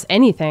taught us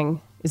anything,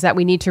 is that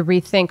we need to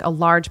rethink a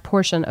large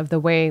portion of the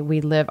way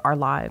we live our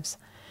lives.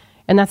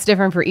 And that's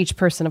different for each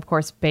person, of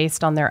course,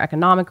 based on their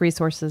economic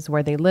resources,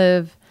 where they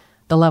live,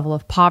 the level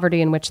of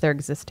poverty in which they're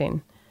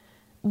existing.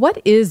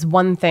 What is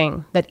one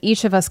thing that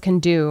each of us can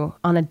do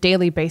on a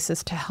daily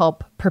basis to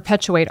help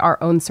perpetuate our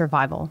own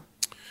survival?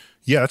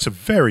 Yeah, that's a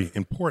very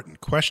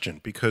important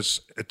question because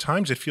at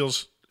times it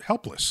feels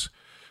helpless,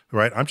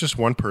 right? I'm just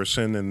one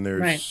person and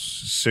there's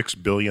 6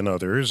 billion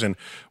others. And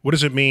what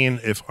does it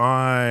mean if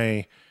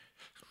I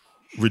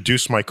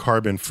reduce my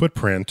carbon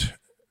footprint,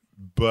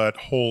 but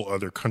whole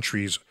other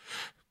countries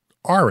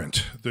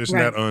aren't? Isn't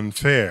that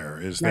unfair?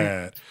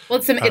 That... Well,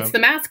 it's the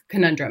mask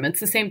conundrum. It's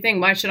the same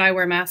thing. Why should I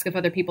wear a mask if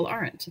other people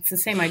aren't? It's the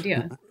same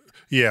idea.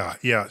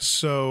 Yeah.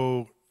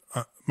 So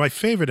my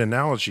favorite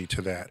analogy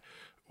to that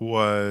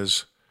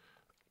was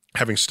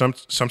having some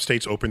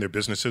states open their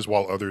businesses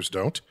while others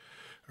don't,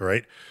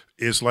 right,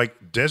 is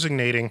like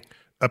designating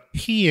a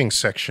peeing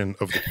section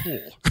of the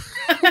pool.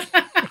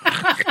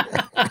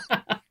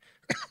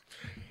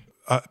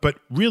 But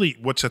really,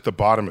 what's at the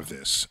bottom of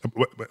this,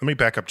 let me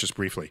back up just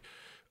briefly.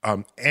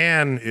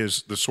 Anne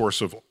is the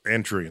source of,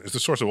 Andrian is the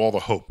source of all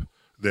the hope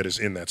that is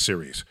in that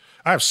series.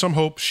 I have some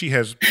hope. She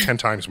has 10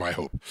 times my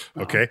hope,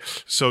 okay?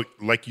 So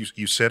like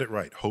you said it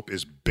right, hope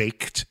is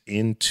baked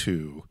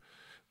into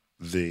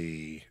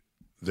the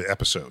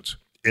episodes,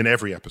 in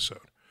every episode,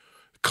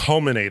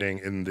 culminating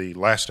in the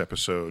last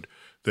episode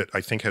that I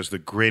think has the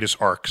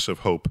greatest arcs of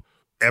hope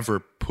ever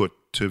put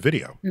to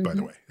video, by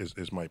the way,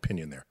 is my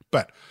opinion there.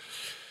 But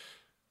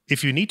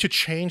if you need to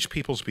change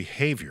people's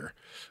behavior,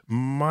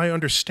 my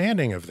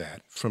understanding of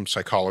that from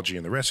psychology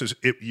and the rest is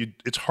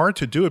it's hard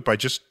to do it by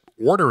just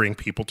ordering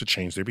people to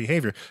change their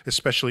behavior,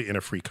 especially in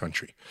a free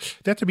country.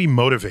 They have to be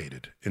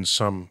motivated in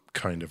some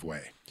kind of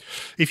way.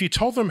 If you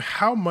told them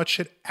how much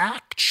it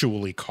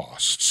actually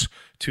costs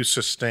to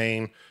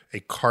sustain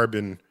a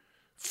carbon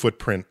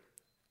footprint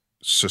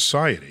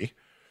society,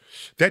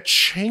 that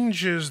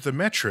changes the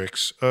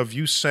metrics of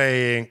you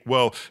saying,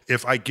 well,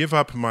 if I give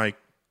up my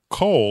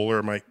coal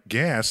or my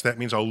gas, that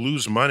means I'll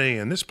lose money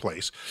in this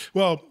place.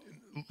 Well,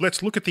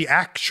 let's look at the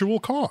actual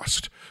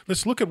cost.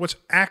 Let's look at what's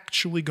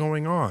actually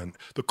going on.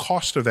 The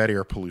cost of that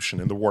air pollution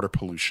and the water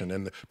pollution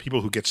and the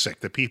people who get sick,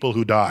 the people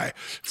who die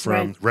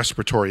from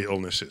respiratory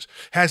illnesses.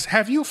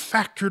 Have you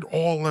factored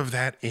all of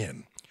that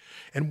in?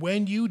 And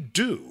when you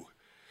do,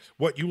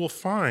 what you will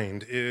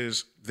find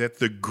is that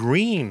the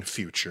green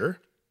future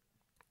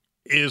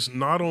is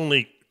not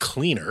only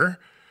cleaner,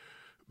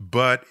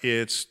 but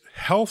it's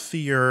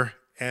healthier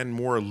and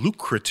more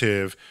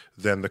lucrative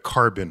than the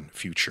carbon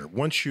future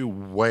once you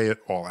weigh it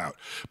all out.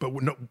 But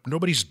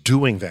nobody's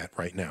doing that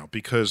right now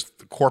because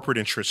the corporate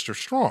interests are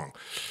strong.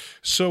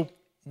 So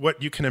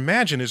what you can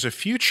imagine is a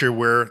future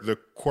where the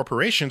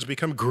corporations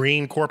become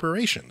green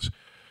corporations.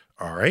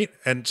 All right.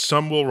 And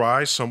some will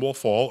rise, some will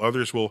fall,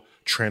 others will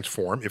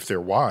transform if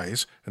they're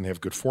wise and they have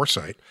good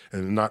foresight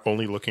and not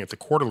only looking at the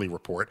quarterly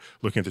report,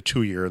 looking at the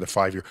 2-year, the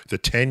 5-year, the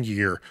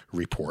 10-year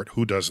report.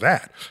 Who does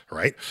that?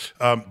 Right.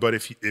 But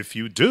if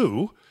you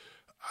do,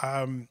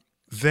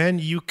 then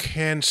you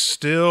can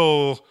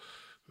still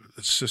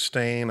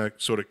sustain a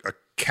sort of a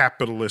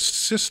capitalist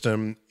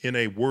system in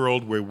a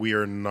world where we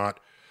are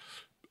not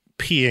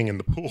peeing in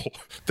the pool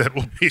that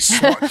will be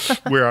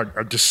where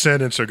our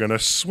descendants are going to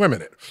swim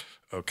in it.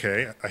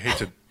 Okay,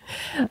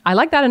 I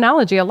like that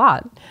analogy a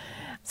lot.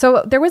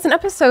 So there was an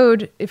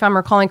episode, if I'm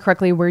recalling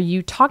correctly, where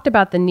you talked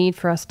about the need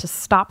for us to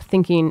stop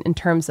thinking in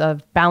terms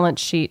of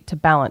balance sheet to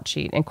balance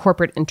sheet and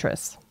corporate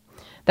interests.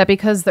 That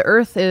because the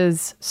Earth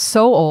is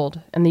so old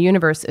and the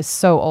universe is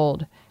so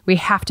old, we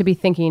have to be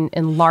thinking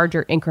in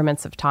larger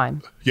increments of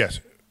time.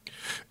 Yes.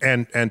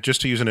 And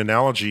just to use an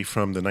analogy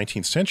from the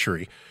 19th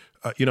century,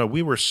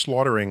 we were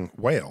slaughtering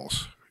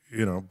whales,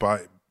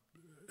 by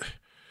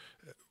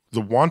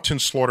the wanton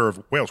slaughter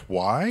of whales.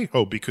 Why?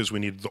 Oh, because we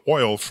need the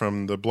oil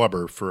from the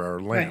blubber for our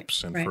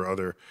lamps and for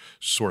other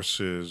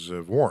sources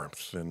of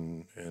warmth.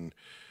 And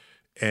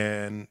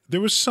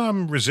there was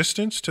some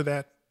resistance to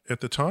that at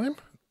the time.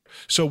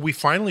 So we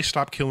finally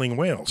stopped killing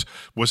whales.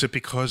 Was it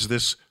because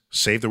this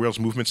Save the Whales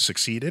movement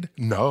succeeded?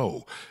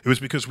 No. It was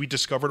because we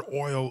discovered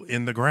oil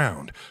in the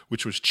ground,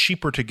 which was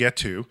cheaper to get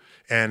to,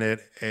 and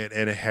it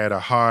had a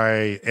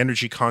high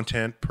energy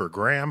content per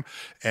gram,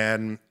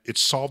 and it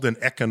solved an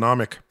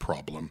economic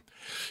problem.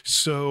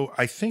 So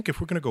I think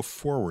if we're going to go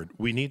forward,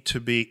 we need to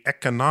be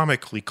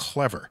economically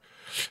clever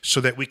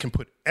so that we can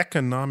put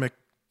economic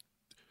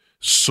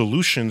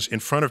solutions in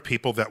front of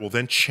people that will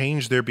then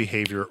change their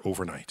behavior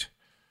overnight.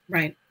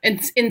 Right. And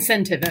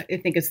incentive, I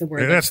think, is the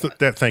word. And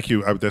thank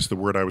you. That's the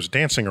word I was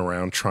dancing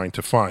around trying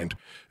to find.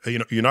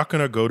 You're not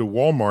going to go to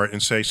Walmart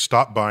and say,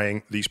 stop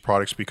buying these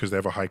products because they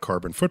have a high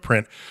carbon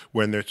footprint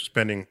when they're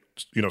spending,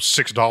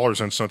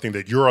 $6 on something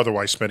that you're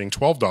otherwise spending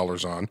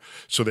 $12 on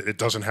so that it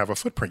doesn't have a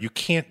footprint. You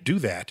can't do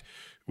that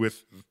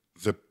with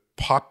the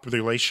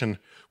population,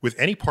 with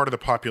any part of the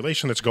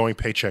population that's going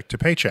paycheck to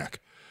paycheck,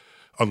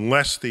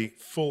 unless the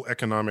full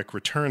economic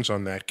returns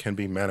on that can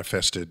be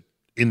manifested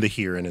in the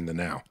here and in the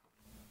now.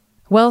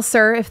 Well,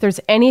 sir, if there's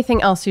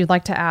anything else you'd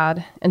like to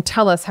add and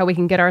tell us how we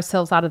can get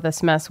ourselves out of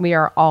this mess, we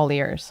are all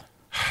ears.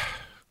 I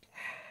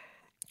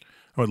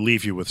would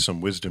leave you with some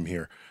wisdom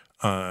here.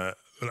 I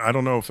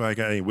don't know if I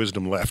got any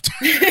wisdom left.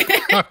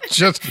 I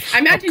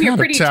imagine you're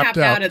pretty tapped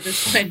out at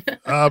this point.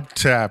 I'm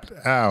tapped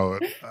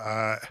out.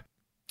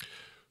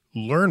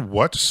 Learn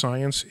what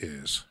science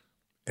is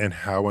and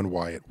how and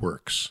why it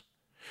works,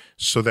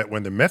 so that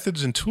when the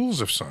methods and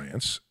tools of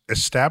science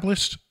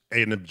establish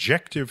an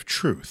objective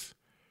truth,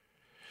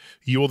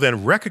 you will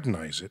then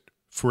recognize it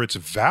for its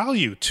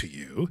value to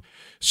you,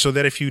 so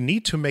that if you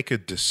need to make a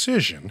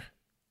decision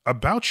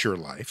about your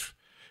life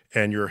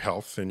and your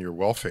health and your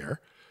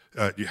welfare,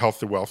 your health,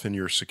 the wealth, and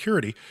your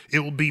security, it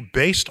will be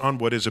based on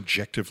what is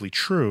objectively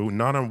true,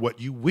 not on what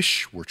you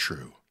wish were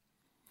true.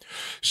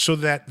 So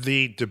that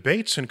the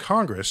debates in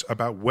Congress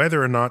about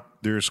whether or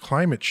not there's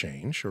climate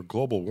change or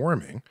global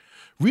warming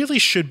really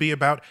should be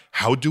about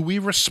how do we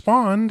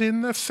respond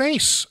in the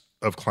face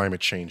of climate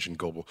change and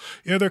global.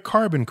 Are there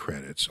carbon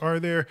credits?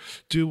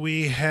 Do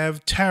we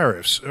have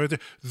tariffs?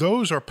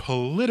 Those are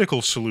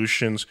political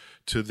solutions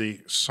to the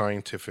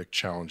scientific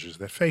challenges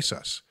that face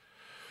us.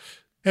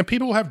 And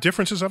people will have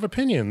differences of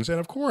opinions, and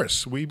of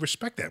course, we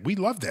respect that. We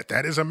love that.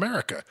 That is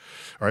America.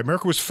 All right,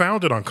 America was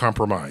founded on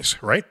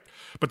compromise, right?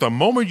 But the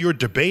moment you're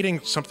debating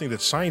something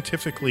that's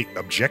scientifically,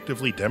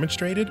 objectively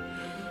demonstrated,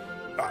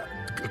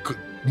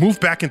 move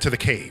back into the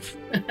cave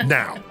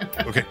now.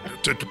 Okay,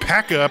 to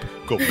pack up,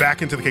 go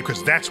back into the cave,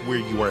 because that's where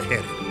you are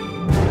headed.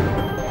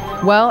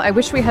 Well, I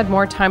wish we had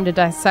more time to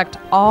dissect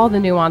all the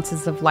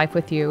nuances of life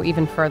with you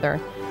even further.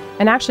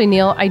 And actually,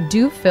 Neil, I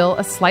do feel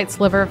a slight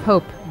sliver of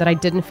hope that I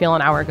didn't feel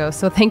an hour ago,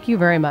 so thank you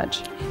very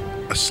much.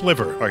 A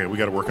sliver? Okay, we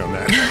got to work on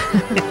that.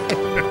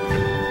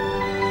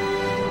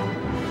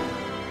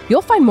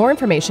 You'll find more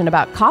information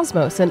about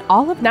Cosmos and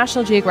all of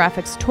National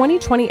Geographic's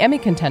 2020 Emmy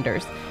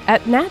contenders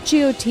at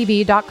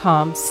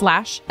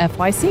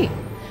natgeotv.com/FYC.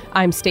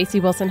 I'm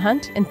Stacey Wilson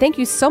Hunt, and thank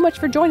you so much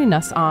for joining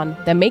us on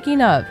The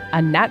Making of,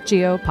 a Nat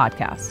Geo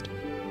podcast.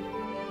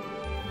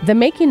 The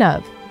Making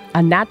of,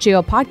 a Nat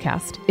Geo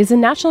podcast is a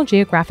National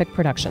Geographic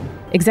production.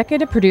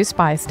 Executive produced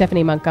by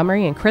Stephanie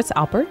Montgomery and Chris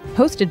Alpert,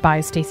 hosted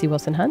by Stacey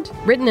Wilson Hunt,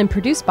 written and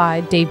produced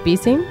by Dave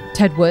Beasing,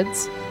 Ted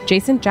Woods,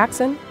 Jason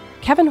Jackson,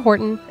 Kevin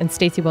Horton, and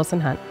Stacey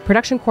Wilson Hunt.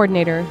 Production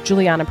coordinator,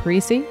 Juliana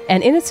Parisi,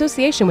 and in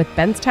association with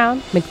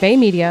Benstown, McVeigh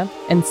Media,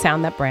 and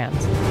Sound That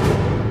Brands.